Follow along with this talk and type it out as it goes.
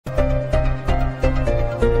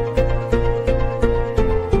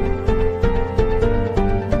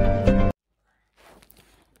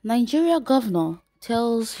Nigeria governor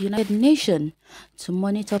tells United Nations to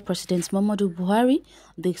monitor President Muhammadu Buhari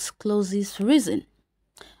discloses reason.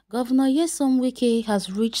 Governor Nyesom Wike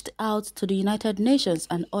has reached out to the United Nations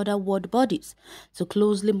and other world bodies to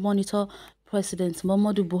closely monitor President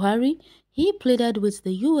Muhammadu Buhari. He pleaded with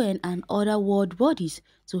the UN and other world bodies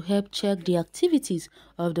to help check the activities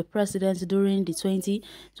of the president during the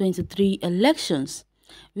 2023 elections.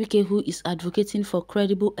 Wike, who is advocating for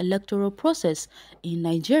credible electoral process in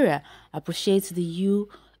Nigeria, appreciates the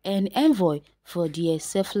UN envoy for their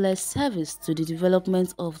selfless service to the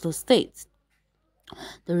development of the state.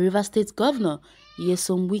 The Rivers State Governor,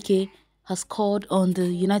 Nyesom Wike, has called on the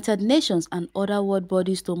United Nations and other world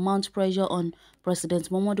bodies to mount pressure on President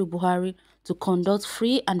Muhammadu Buhari to conduct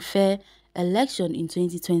free and fair election in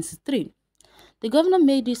 2023. The governor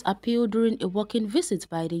made this appeal during a working visit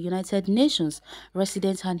by the United Nations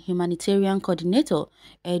Resident and Humanitarian Coordinator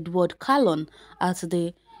Edward Callon at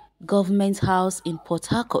the Government House in Port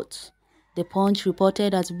Harcourt. The Punch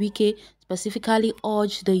reported that Wike specifically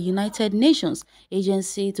urged the United Nations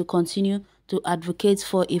agency to continue to advocate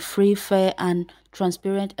for a free, fair and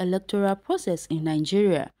transparent electoral process in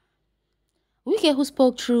Nigeria. Wike, who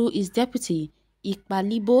spoke through his deputy,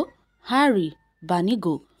 Ikpalibo Harry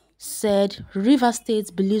Banigo, said Rivers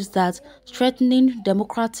State believes that strengthening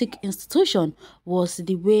democratic institutions was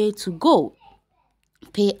the way to go.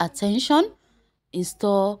 Pay attention,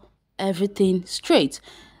 install everything straight.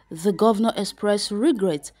 The governor expressed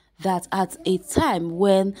regret that at a time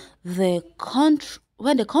when the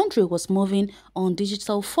country was moving on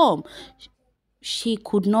digital form, she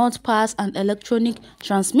could not pass an electronic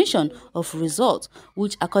transmission of results,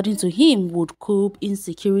 which according to him would curb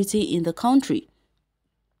insecurity in the country.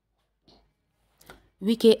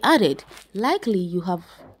 Wike added, "Likely you have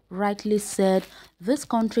rightly said this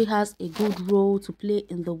country has a good role to play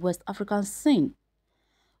in the West African scene.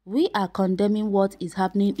 We are condemning what is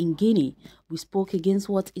happening in Guinea. We spoke against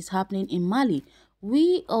what is happening in Mali.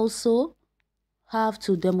 We also have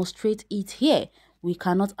to demonstrate it here. We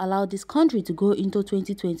cannot allow this country to go into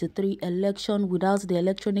 2023 election without the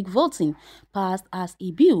electronic voting passed as a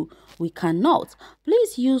bill. We cannot.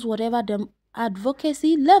 Please use whatever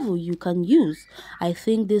advocacy level you can use. I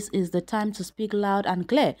think this is the time to speak loud and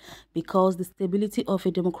clear because the stability of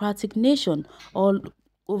a democratic nation all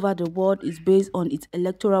over the world is based on its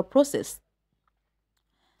electoral process.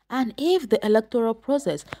 And if the electoral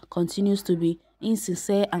process continues to be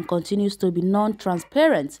insincere and continues to be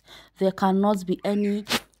non-transparent, there cannot be any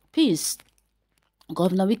peace."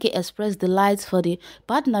 Governor Wike expressed delight for the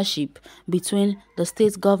partnership between the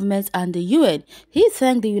state government and the UN. He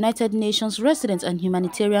thanked the United Nations Resident and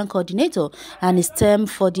Humanitarian Coordinator and his team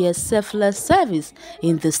for their selfless service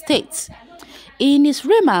in the state. In his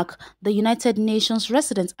remark, the United Nations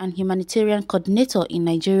Resident and Humanitarian Coordinator in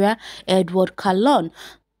Nigeria, Edward Callon,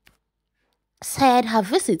 said her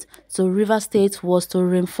visit to Rivers State was to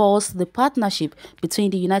reinforce the partnership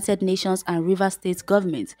between the United Nations and Rivers State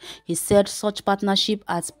government. He said such partnership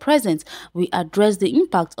at present will address the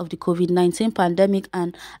impact of the COVID-19 pandemic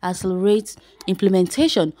and accelerate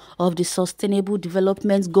implementation of the Sustainable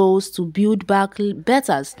Development Goals to build back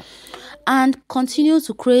better and continue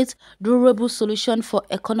to create durable solutions for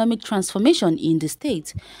economic transformation in the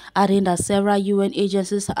state, adding that several UN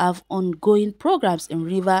agencies have ongoing programs in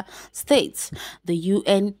River States. The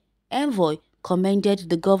UN envoy commended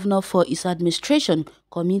the governor for his administration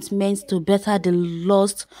commitment to better the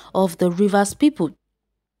loss of the Rivers people.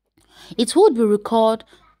 It would be recalled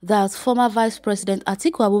that former Vice President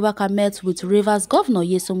Atiku Abubakar met with Rivers Governor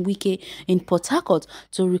Nyesom Wike in Port Harcourt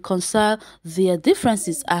to reconcile their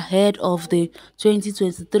differences ahead of the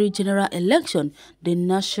 2023 general election. The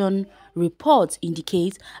Nation report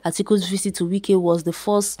indicates Atiku's visit to Wike was the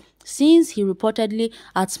first since he reportedly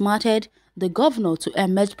outsmarted the governor to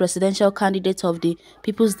emerge presidential candidate of the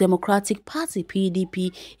People's Democratic Party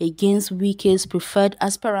 (PDP) against Wike's preferred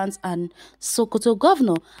aspirant and Sokoto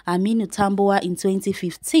governor Aminu Tambuwal in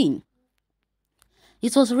 2015.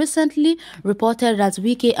 It was recently reported that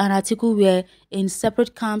Wike and Atiku were in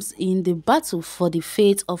separate camps in the battle for the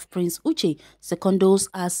fate of Prince Uche Secondos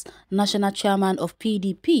as national chairman of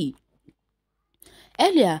PDP.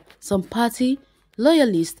 Earlier, some party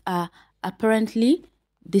loyalists are apparently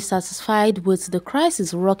dissatisfied with the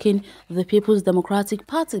crisis rocking the People's Democratic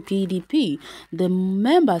Party (PDP). The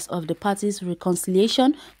members of the party's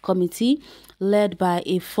reconciliation committee, led by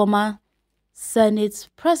a former Senate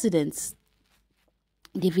President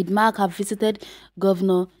David Mark, have visited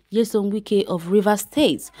Governor Nyesom Wike of Rivers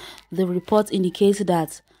State. The report indicates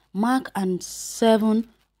that Mark and 7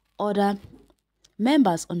 other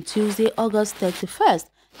members on Tuesday, August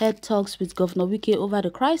 31st, held talks with Governor Wike over the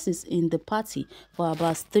crisis in the party for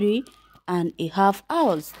about 3.5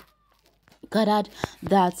 hours. Gathered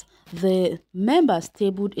that the members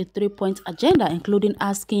tabled a 3-point agenda, including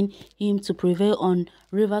asking him to prevail on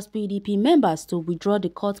Rivers PDP members to withdraw the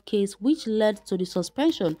court case which led to the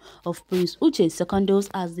suspension of Prince Uche Secondos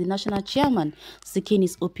as the national chairman, seeking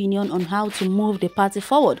his opinion on how to move the party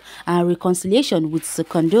forward and reconciliation with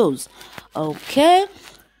Secondos. Okay.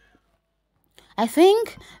 I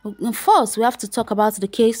think first we have to talk about the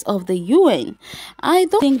case of the UN. I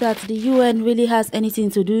don't think that the UN really has anything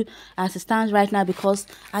to do as it stands right now, because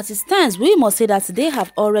as it stands, we must say that they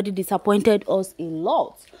have already disappointed us a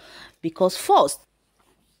lot. Because first,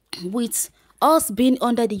 with us being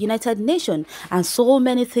under the United Nations and so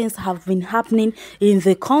many things have been happening in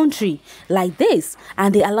the country like this,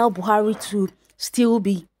 and they allow Buhari to still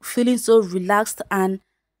be feeling so relaxed and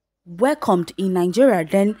welcomed in Nigeria,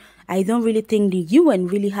 then I don't really think the UN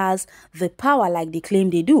really has the power like they claim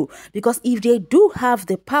they do. Because if they do have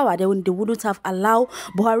the power, they wouldn't have allowed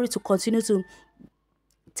Buhari to continue to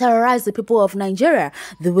terrorize the people of Nigeria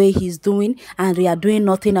the way he's doing, and they are doing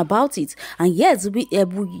nothing about it. And yes, some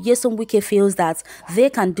Wike feels that they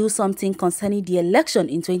can do something concerning the election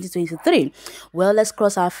in 2023. Well, let's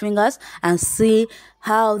cross our fingers and see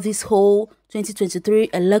how this whole 2023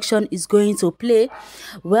 election is going to play.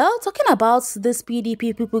 Well, talking about this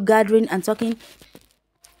PDP people gathering and talking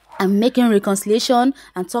and making reconciliation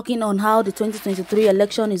and talking on how the 2023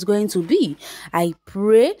 election is going to be, I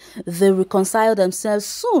pray they reconcile themselves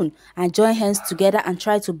soon and join hands together and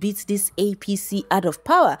try to beat this APC out of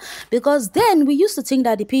power. Because then we used to think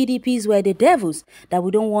that the PDPs were the devils, that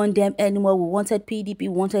we don't want them anymore. We wanted PDP,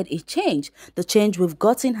 wanted a change. The change we've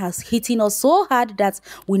gotten has hit us so hard that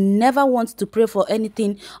we never want to pray for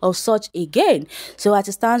anything of such again. So as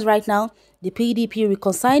it stands right now, the PDP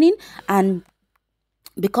reconciling and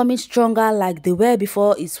becoming stronger like they were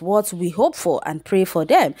before is what we hope for and pray for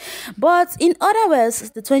them. But in other words,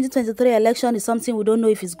 the 2023 election is something we don't know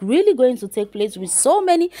if it's really going to take place, with so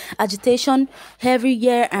many agitation every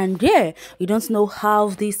year and there. We don't know how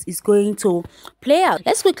this is going to play out.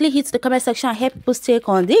 Let's quickly hit the comment section and hear people's take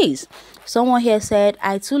on this. Someone here said,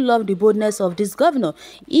 I too love the boldness of this governor.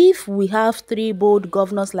 If we have 3 bold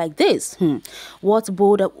governors like this, what's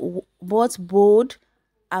bold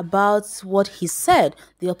about what he said?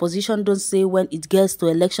 The opposition don't say when it gets to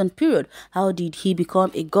election period. How did he become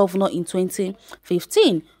a governor in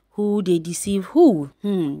 2015? Who they deceive who?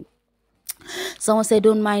 Someone said,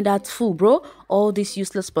 don't mind that fool, bro. All these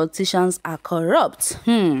useless politicians are corrupt.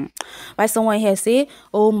 Why someone here say,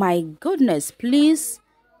 oh my goodness, please,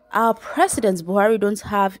 our president Buhari don't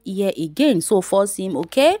have ear again, so force him.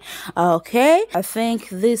 Okay, I think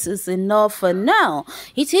this is enough for now.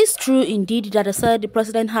 It is true indeed that I said the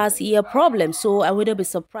president has ear problems, so I wouldn't be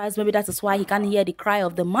surprised. Maybe that is why he can't hear the cry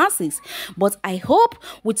of the masses. But I hope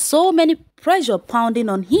with so many pressure pounding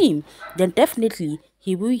on him, then definitely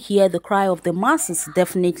he will hear the cry of the masses.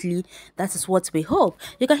 Definitely, that is what we hope.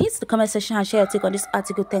 You can hit the comment section and share your take on this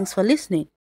article. Thanks for listening.